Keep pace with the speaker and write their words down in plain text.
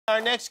Our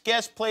next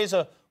guest plays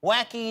a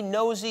wacky,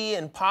 nosy,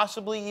 and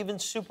possibly even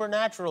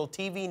supernatural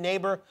TV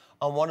neighbor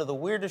on one of the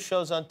weirdest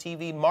shows on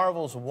TV,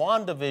 Marvel's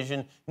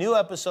WandaVision. New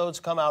episodes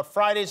come out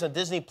Fridays on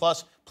Disney+.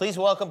 Please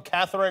welcome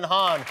Kathryn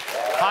Hahn.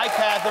 Hi,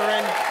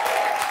 Kathryn.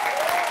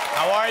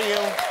 How are you?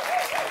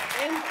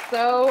 I'm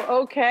so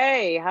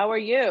okay. How are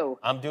you?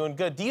 I'm doing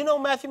good. Do you know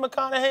Matthew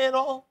McConaughey at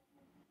all?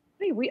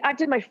 I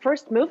did my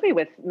first movie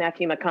with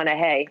Matthew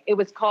McConaughey. It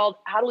was called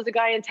How to Lose a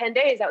Guy in 10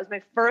 Days. That was my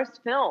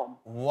first film.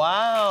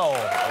 Wow.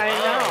 I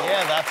know.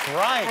 Yeah, that's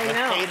right. I with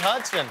know. Kate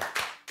Hudson.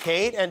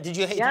 Kate, and did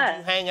you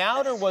hang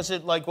out, or was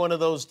it like one of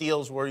those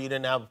deals where you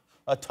didn't have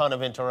a ton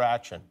of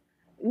interaction?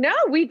 No,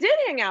 we did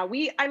hang out.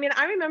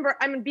 I remember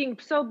being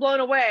so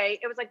blown away.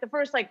 It was like the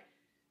first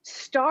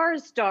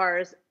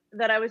stars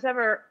that I was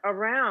ever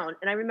around.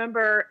 And I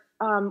remember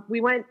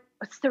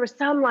there was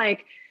some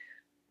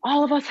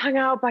all of us hung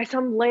out by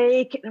some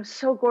lake, and it was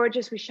so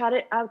gorgeous. We shot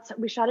it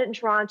in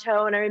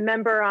Toronto, and I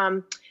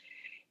remember,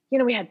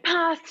 we had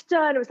pasta,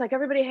 and it was like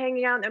everybody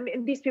hanging out. I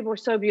mean, these people were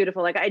so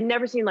beautiful. Like, I'd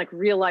never seen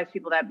real life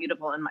people that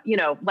beautiful, and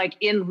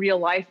in real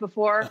life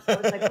before. I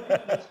was like,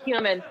 oh,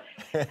 human.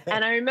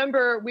 And I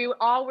remember we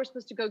all were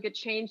supposed to go get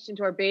changed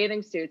into our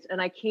bathing suits, and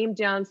I came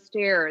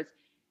downstairs,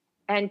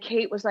 and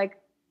Kate was like,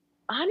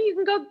 "Honey, you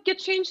can go get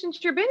changed into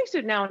your bathing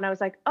suit now." And I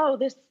was like, "Oh,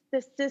 this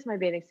is my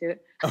bathing suit."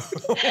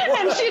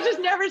 And she'd just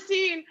never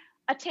seen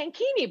a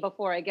tankini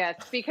before, I guess,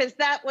 because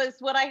that was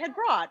what I had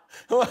brought.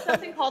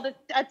 Something called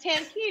a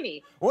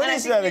tankini. What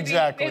is that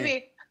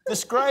exactly?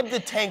 Describe the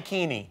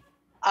tankini.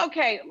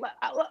 Okay,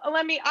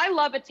 I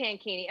love a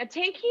tankini. A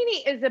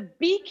tankini is a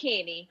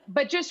bikini,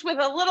 but just with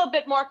a little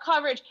bit more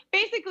coverage.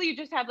 Basically, you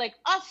just have a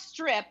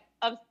strip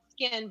of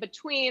skin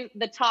between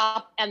the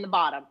top and the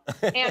bottom.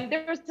 And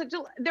there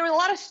were a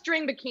lot of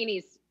string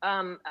bikinis,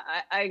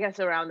 I guess,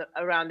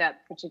 around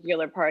that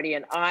particular party.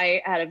 And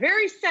I had a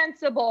very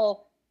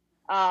sensible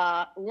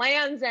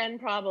Land's End,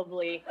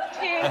 probably,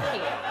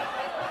 tankini,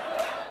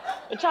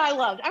 which I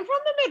loved. I'm from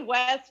the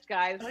Midwest,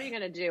 guys. What are you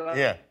going to do?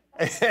 Yeah.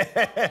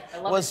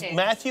 Was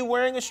Matthew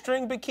wearing a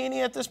string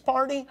bikini at this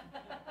party?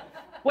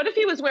 What if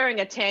he was wearing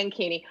a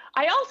tankini?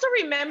 I also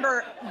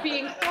remember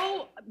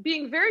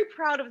being very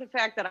proud of the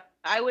fact that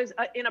I was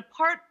in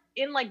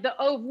the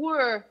au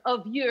revoir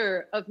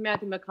of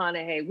Matthew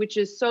McConaughey, which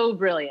is so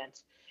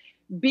brilliant.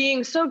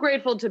 Being so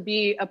grateful to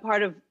be a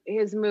part of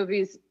his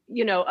movies,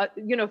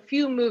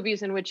 few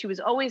movies in which he was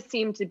always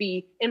seemed to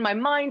be, in my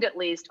mind at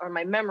least, or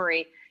my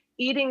memory,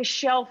 eating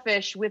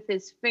shellfish with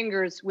his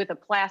fingers with a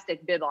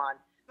plastic bib on.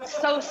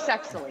 So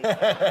sexily.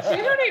 Do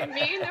you know what I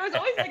mean? There was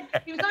always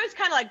he was always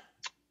kind of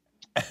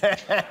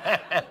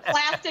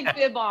plastic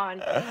bib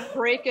on,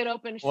 break it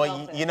open.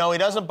 Well, he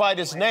doesn't bite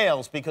his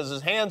nails because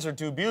his hands are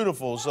too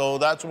beautiful, so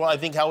that's why I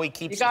think how he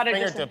keeps his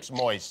fingertips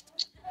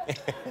moist.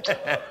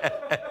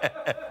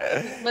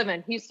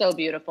 Living, he's so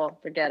beautiful.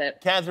 Forget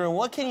it. Kathryn,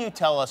 what can you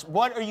tell us?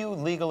 What are you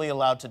legally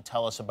allowed to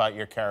tell us about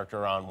your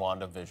character on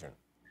WandaVision?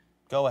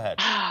 Go ahead.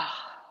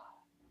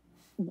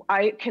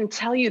 I can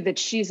tell you that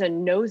she's a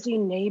nosy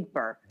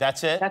neighbor.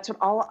 That's it? That's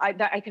what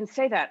I can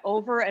say that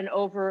over and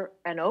over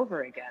and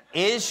over again.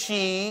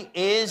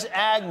 Is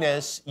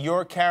Agnes,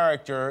 your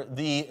character,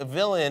 the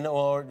villain,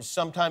 or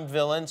sometimes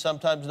villain,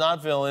 sometimes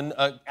not villain,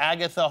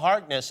 Agatha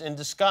Harkness in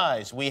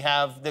disguise? We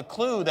have the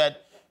clue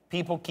that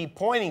people keep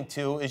pointing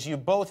to is you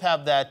both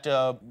have that,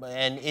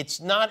 and it's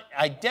not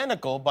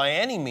identical by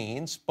any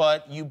means,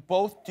 but you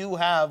both do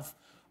have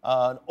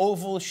an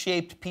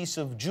oval-shaped piece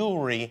of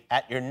jewelry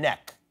at your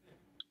neck.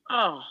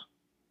 Oh.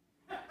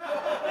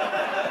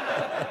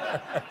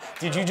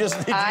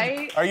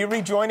 Are you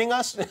rejoining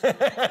us?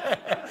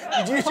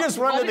 Did you just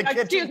run to the kitchen?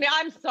 Excuse me,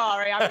 I'm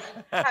sorry. I was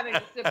having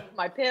a sip of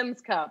my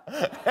Pimm's cup.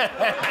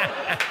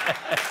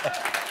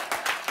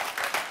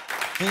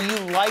 Do you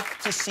like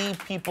to see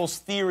people's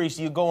theories?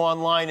 Do you go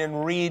online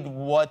and read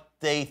what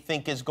they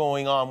think is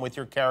going on with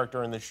your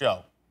character in the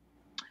show?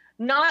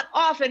 Not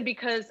often,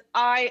 because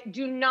I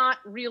do not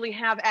really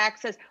have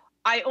access.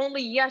 I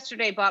only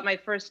yesterday bought my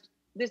first...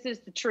 This is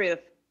the truth.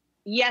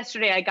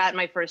 Yesterday, I got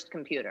my first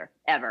computer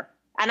ever,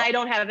 and I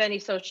don't have any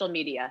social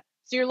media.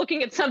 So you're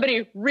looking at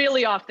somebody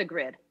really off the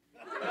grid.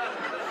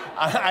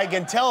 I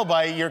can tell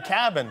by your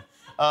cabin.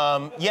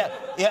 Yeah.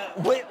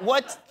 Wait,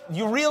 what?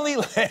 You really?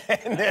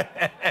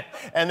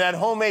 And that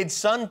homemade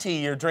sun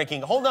tea you're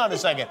drinking. Hold on a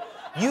second.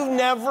 You've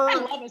never... I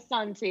love a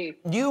sun tea.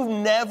 You've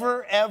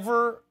never,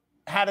 ever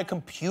had a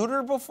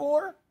computer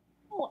before?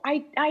 Oh,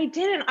 I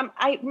didn't.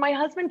 My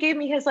husband gave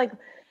me his,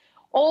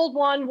 old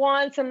one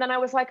once, and then I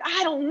was like,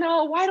 I don't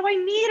know, why do I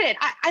need it?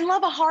 I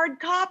love a hard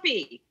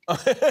copy.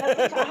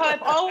 That's how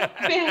I've always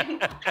been.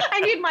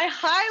 I need my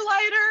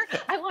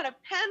highlighter. I want a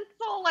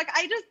pencil.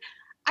 I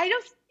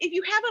just, if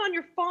you have it on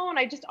your phone,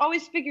 I just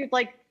always figured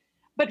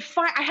but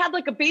fine. I had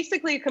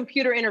basically a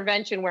computer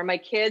intervention where my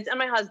kids and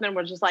my husband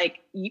were just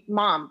like,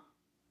 Mom,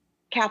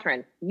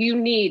 Kathryn, you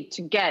need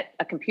to get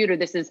a computer.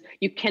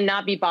 You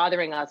cannot be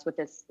bothering us with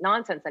this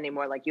nonsense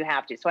anymore. You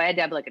have to. So I had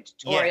to have a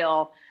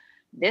tutorial. Yeah.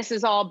 This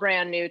is all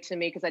brand new to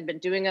me because I'd been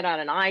doing it on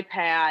an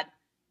iPad.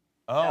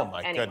 Oh,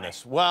 my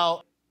goodness.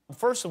 Well,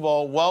 First of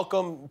all,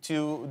 welcome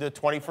to the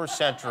 21st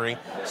century.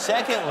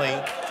 Secondly,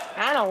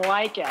 I don't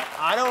like it.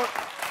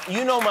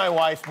 You know my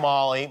wife,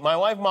 Molly. My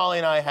wife, Molly,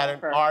 and I had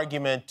an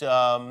argument.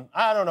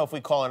 I don't know if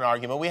we call it an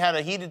argument. We had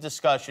a heated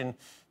discussion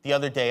the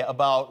other day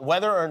about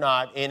whether or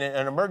not, in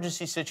an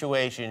emergency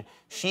situation,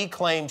 she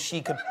claimed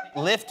she could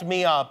lift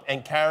me up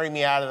and carry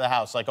me out of the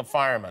house like a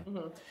fireman.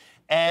 Mm-hmm.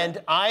 And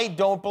I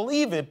don't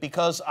believe it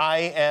because I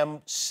am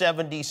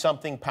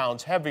 70-something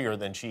pounds heavier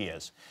than she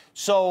is.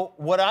 So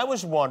what I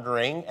was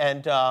wondering,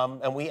 and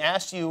we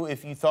asked you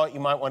if you thought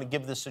you might want to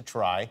give this a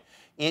try,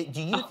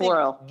 do you think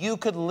you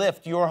could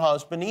lift your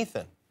husband,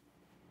 Ethan?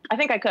 I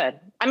think I could.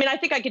 I mean, I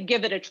think I could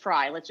give it a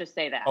try. Let's just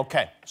say that.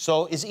 Okay.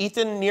 So is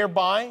Ethan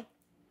nearby?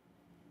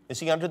 Is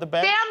he under the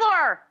bed?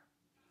 Sandler!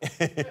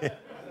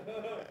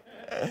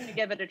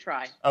 Give it a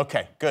try.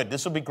 Okay, good.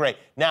 This will be great.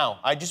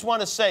 Now, I just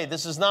want to say,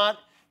 this is not...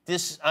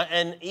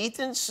 and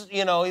Ethan's,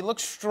 you know, he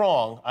looks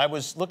strong. I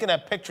was looking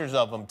at pictures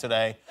of him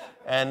today,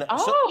 and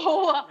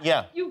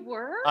yeah, you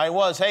were? I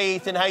was. Hey,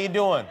 Ethan, how you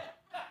doing?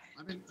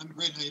 I'm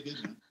great. How you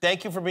doing?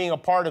 Thank you for being a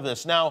part of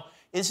this. Now,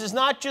 this is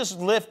not just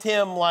lift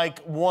him like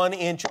 1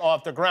 inch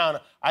off the ground.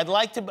 I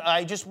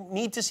just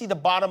need to see the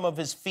bottom of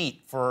his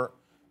feet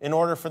in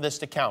order for this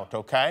to count.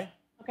 Okay?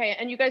 Okay,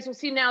 and you guys will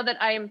see now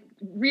that I am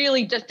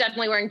really just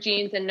definitely wearing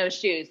jeans and no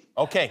shoes.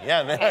 Okay,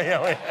 yeah.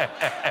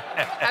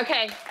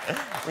 Okay.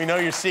 We know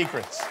your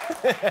secrets.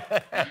 Okay.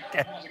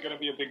 This is going to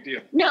be a big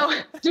deal. No,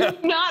 do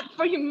not,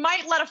 for you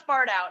might let a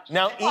fart out.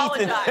 Now,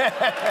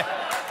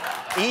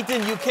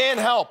 Ethan, you can't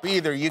help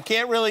either. You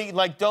can't really,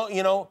 like,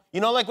 you know,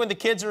 like when the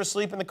kids are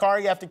asleep in the car,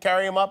 you have to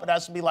carry them up? It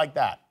has to be like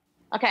that.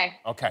 Okay.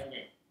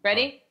 Okay.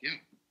 Ready? Yeah.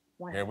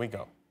 One. Here we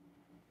go.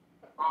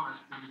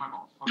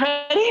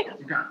 Ready?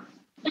 You got it.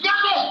 You got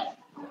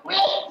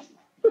it!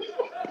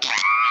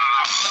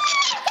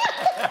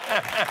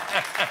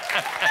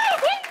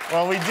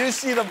 Well, we do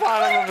see the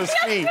bottom of his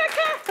feet. Wait,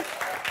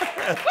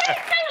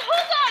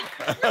 hold on!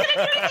 We're gonna do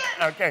it again.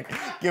 Okay,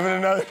 give it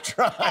another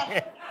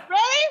try.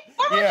 Ready?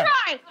 One more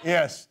try.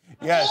 Yes.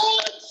 Right.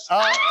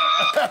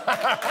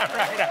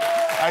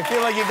 I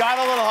feel like you got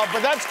a little help,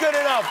 but that's good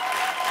enough.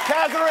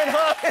 Kathryn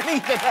Hahn and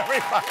Ethan,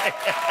 everybody.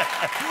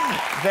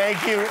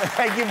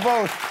 Thank you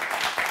both.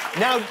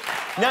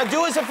 Now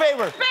do us a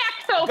favor.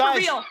 Back though,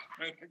 guys, for real.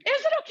 Is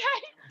it okay?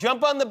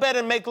 Jump on the bed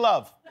and make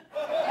love.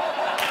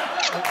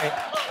 Okay.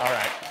 All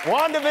right.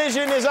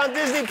 WandaVision is on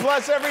Disney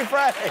Plus every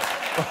Friday.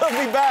 We'll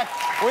be back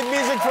with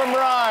music from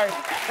Rye.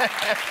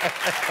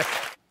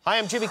 Hi,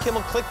 I'm Jimmy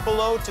Kimmel. Click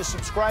below to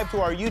subscribe to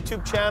our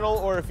YouTube channel,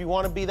 or if you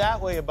want to be that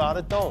way about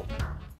it, don't.